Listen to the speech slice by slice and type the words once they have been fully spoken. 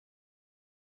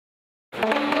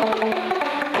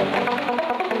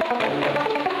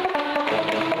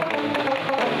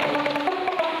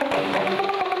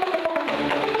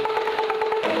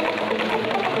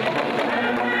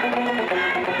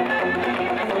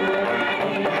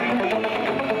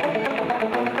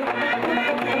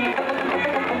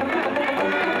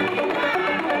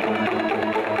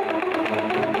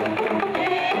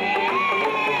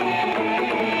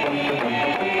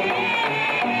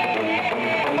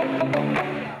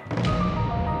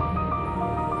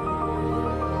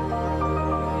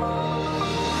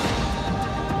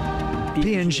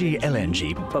PNG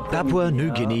LNG, Papua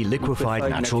New Guinea liquefied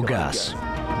natural gas.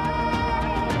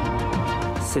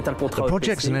 The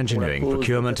project's an engineering,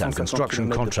 procurement and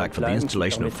construction contract for the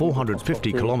installation of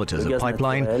 450 kilometers of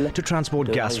pipeline to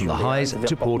transport gas from the Highs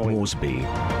to Port Moresby.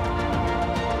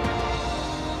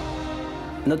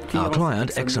 Our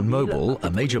client, ExxonMobil, a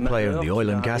major player in the oil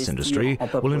and gas industry,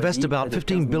 will invest about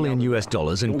 $15 billion in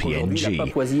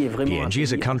PNG. PNG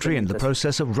is a country in the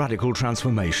process of radical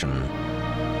transformation.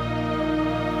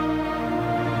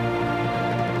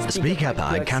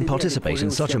 Spiecapag can participate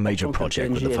in such a major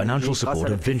project with the financial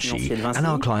support of Vinci and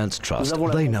our clients' trust.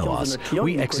 They know us.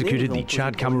 We executed the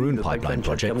Chad-Cameroon pipeline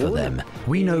project for them.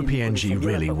 We know PNG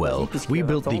really well. We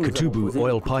built the Kutubu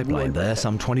oil pipeline there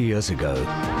some 20 years ago.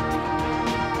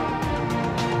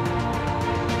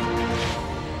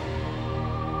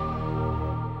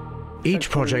 Each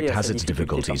project has its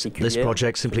difficulties. This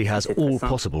project simply has all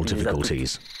possible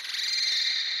difficulties.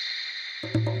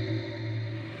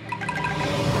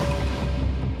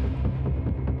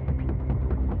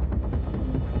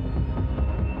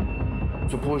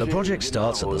 The project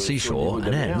starts at the seashore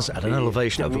and ends at an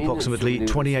elevation of approximately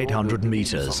 2,800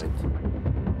 meters.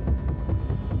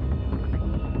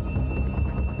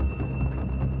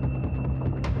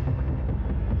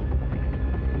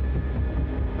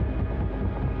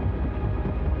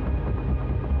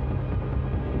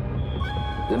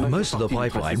 Most of the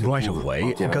pipeline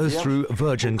right-of-way goes through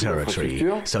virgin territory,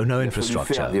 so no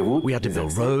infrastructure. We had to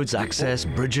build roads, access,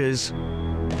 bridges.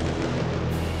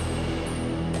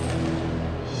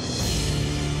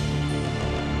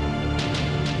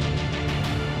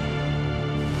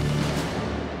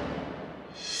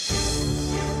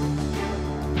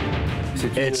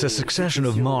 It's a succession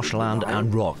of marshland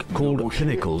and rock called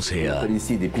pinnacles here.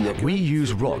 We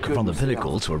use rock from the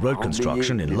pinnacles for road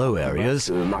construction in low areas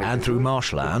and through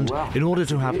marshland in order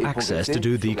to have access to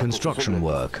do the construction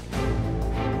work.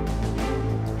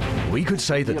 We could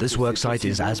say that this work site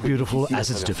is as beautiful as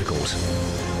it's difficult.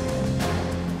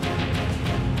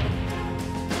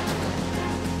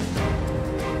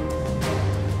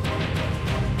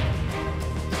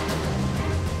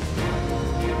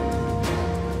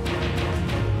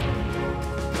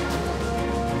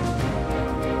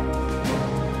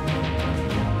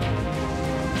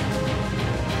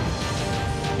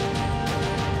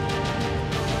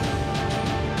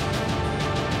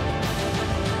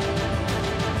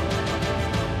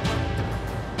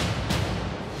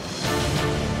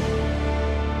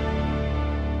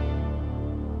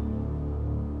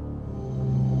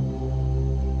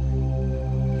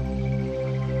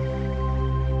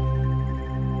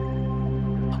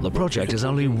 The project is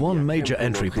only one major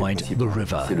entry point, the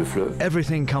river.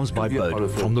 Everything comes by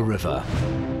boat from the river.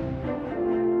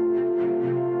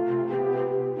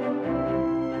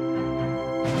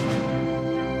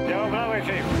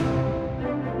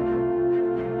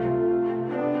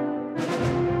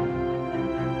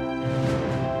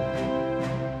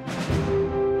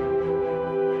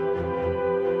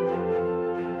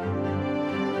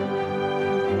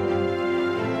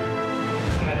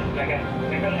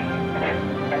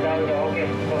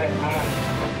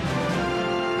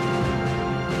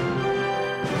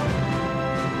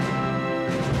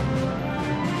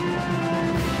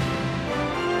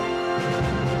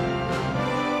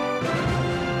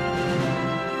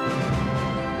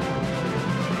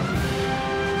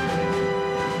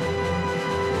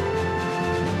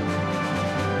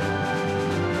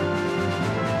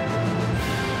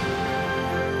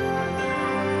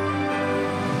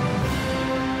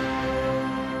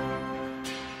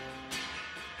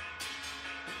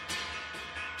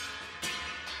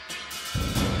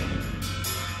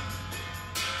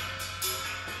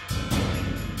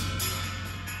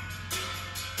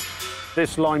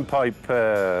 This line pipe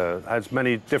has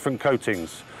many different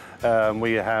coatings.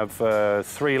 We have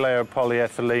 3-layer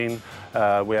polyethylene,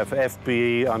 we have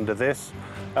FBE under this,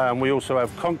 we also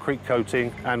have concrete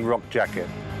coating and rock jacket.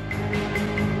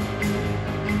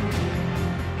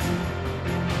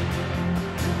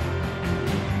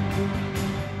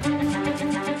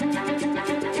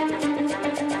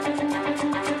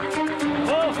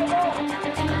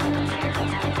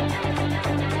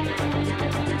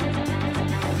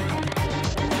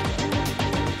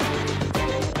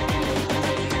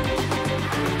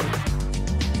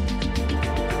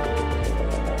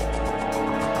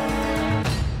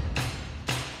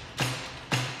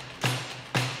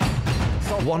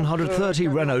 130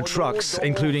 Renault trucks,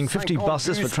 including 50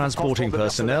 buses for transporting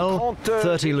personnel,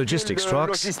 30 logistics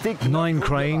trucks, 9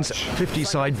 cranes, 50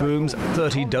 side booms,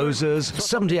 30 dozers,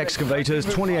 70 excavators,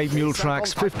 28 mule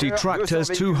tracks, 50 tractors,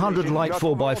 200 light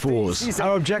 4x4s.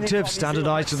 Our objective,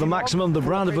 standardize to the maximum the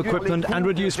brand of equipment and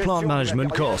reduce plant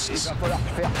management costs.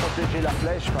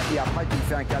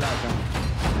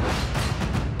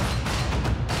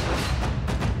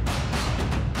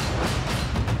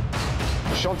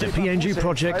 The PNG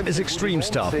project is extreme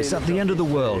stuff. It's at the end of the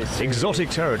world.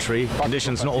 Exotic territory.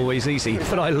 Conditions not always easy,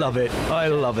 but I love it. I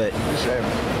love it.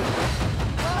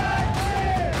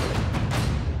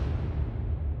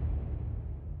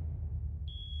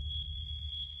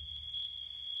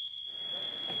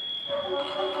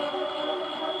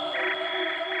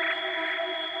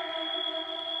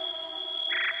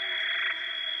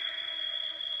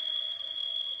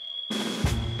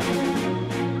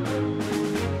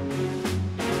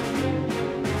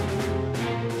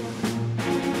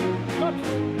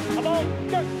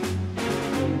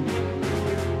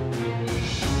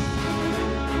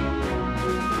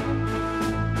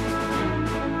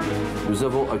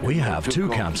 We have 2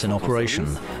 camps in operation.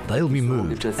 They'll be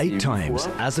moved 8 times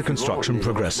as the construction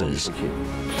progresses.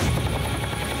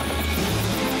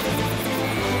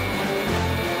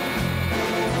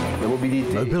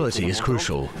 Mobility is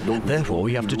crucial. Therefore,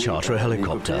 we have to charter a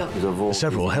helicopter.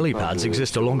 Several helipads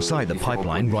exist alongside the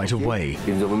pipeline right of way.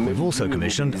 We've also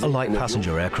commissioned a light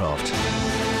passenger aircraft.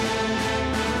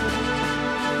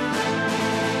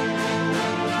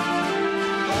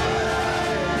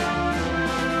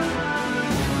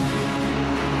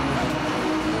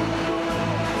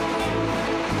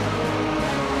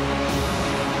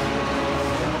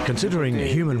 Considering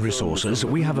human resources,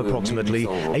 we have approximately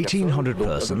 1,800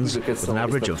 persons with an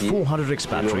average of 400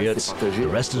 expatriates. The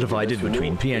rest are divided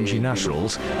between PNG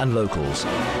nationals and locals.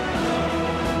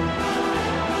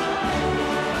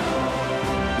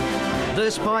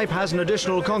 This pipe has an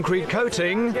additional concrete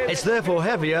coating. It's therefore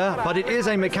heavier, but it is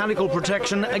a mechanical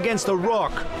protection against the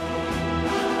rock.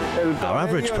 Our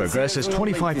average progress is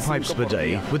 25 pipes per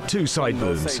day with 2 side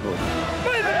booms.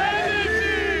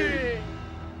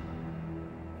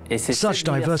 Such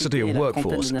diversity of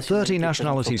workforce, 30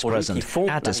 nationalities present,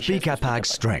 add to Spiecapag's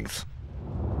strength.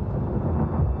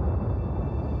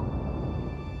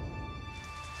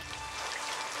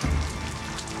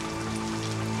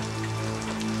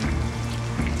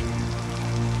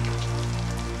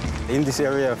 In this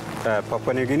area of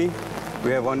Papua New Guinea,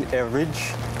 we have on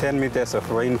average 10 meters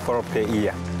of rainfall per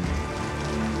year.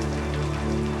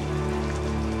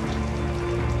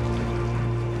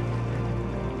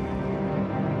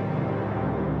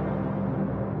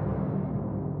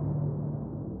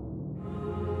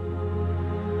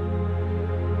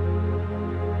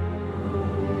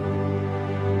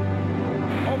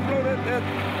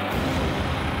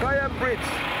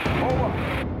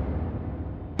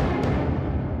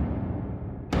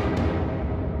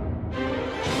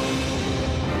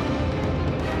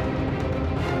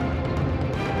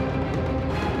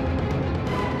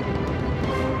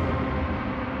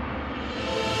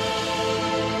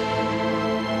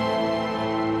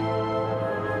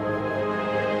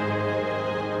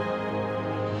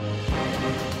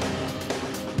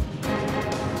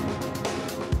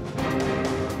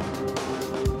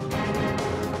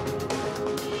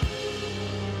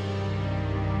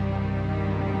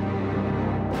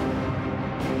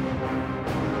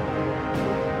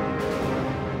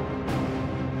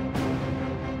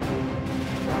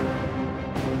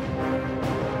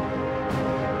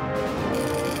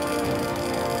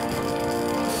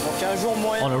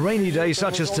 On a rainy day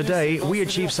such as today, we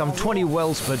achieve some 20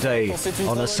 welds per day.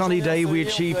 On a sunny day, we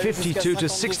achieve 52 to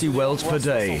 60 welds per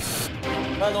day.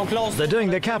 They're doing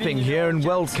the capping here in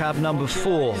weld cap number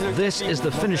 4. This is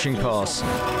the finishing pass.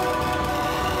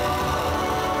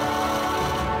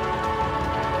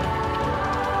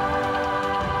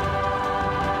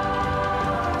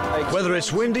 Whether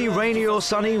it's windy, rainy or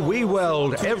sunny, we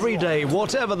weld every day,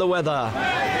 whatever the weather.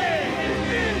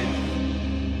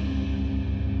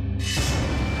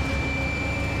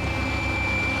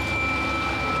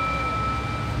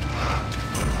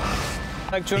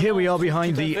 Here we are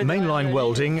behind the mainline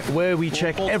welding, where we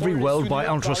check every weld by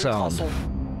ultrasound.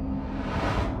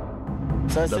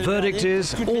 The verdict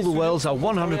is all the welds are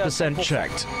 100%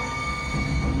 checked.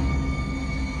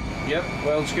 Yep,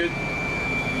 weld's good.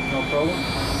 No problem.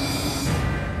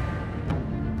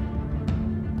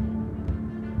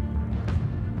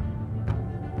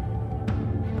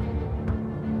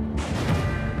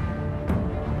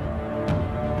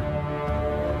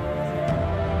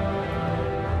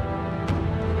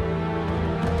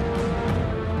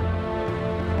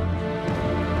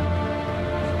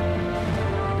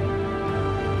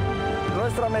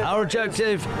 Our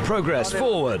objective, progress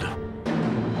forward.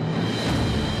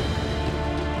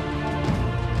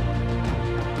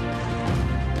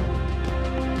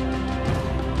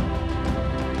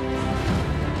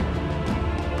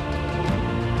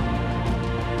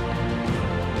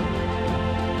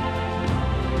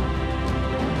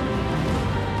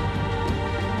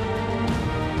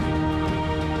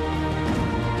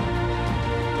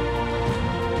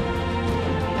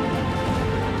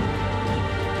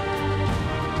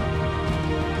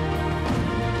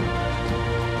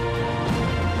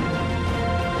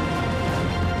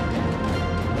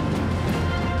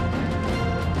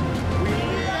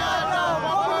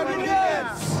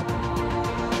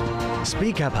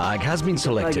 Spiecapag has been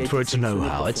selected for its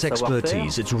know-how, its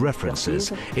expertise, its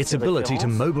references, its ability to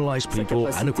mobilize people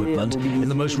and equipment in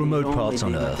the most remote parts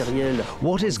on Earth.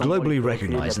 What is globally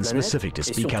recognized and specific to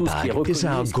Spiecapag is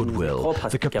our goodwill,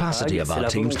 the capacity of our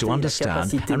teams to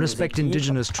understand and respect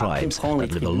indigenous tribes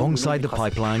that live alongside the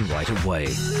pipeline right of way.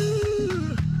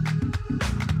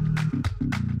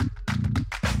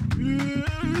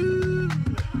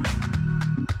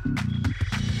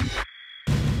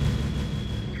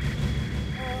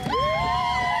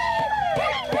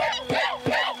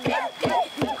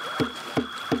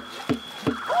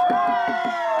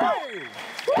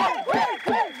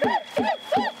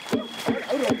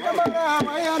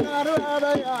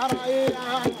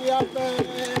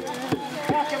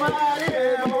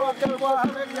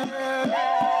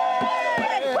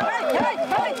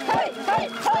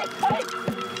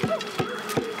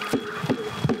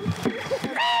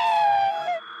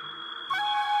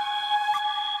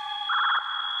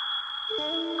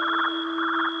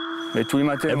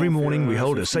 Every morning we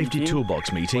hold a safety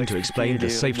toolbox meeting to explain the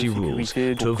safety rules,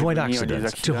 to avoid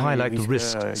accidents, to highlight the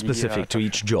risks specific to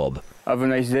each job. Have a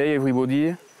nice day,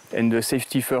 everybody, and the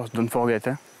safety first, don't forget.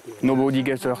 Eh? Nobody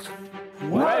gets hurt.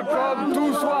 Welcome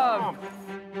to Swamp!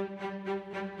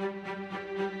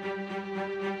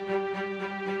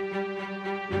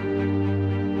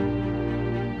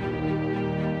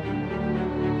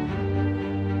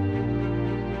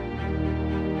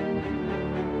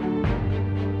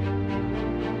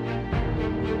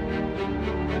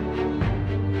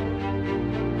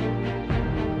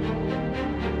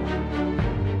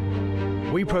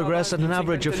 We progress at an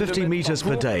average of 50 meters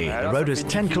per day. The road is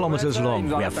 10 kilometers long.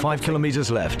 We have 5 kilometers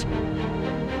left.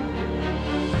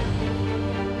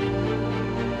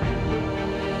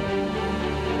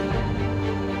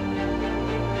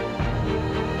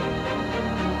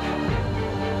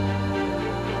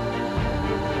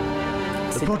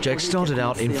 The project started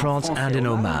out in France and in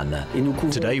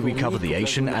Oman. Today we cover the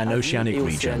Asian and Oceanic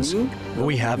regions.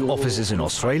 We have offices in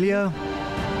Australia.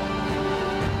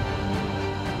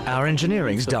 Our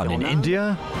engineering's done in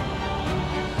India.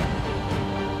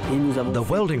 The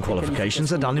welding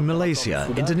qualifications are done in Malaysia,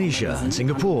 Indonesia and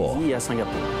Singapore.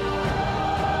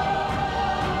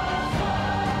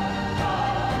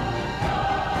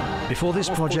 Before this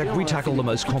project, we tackled the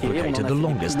most complicated, the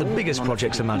longest, the biggest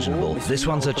projects imaginable. This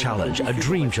one's a challenge, a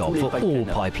dream job for all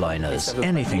pipeliners.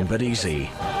 Anything but easy.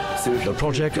 The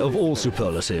project of all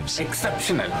superlatives.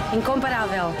 Exceptional.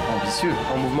 Incomparable. Ambitieux.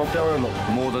 En mouvement permanent.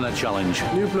 More than a challenge.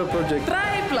 Nuclear project.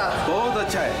 Triple.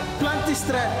 Audace.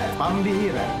 Plantistre.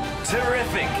 Ambire.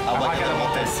 Terrific.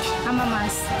 Abagadamontesque. Amama.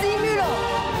 Stimulant.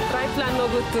 Triplan no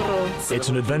guturo. It's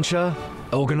an adventure,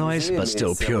 organized but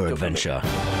still pure adventure.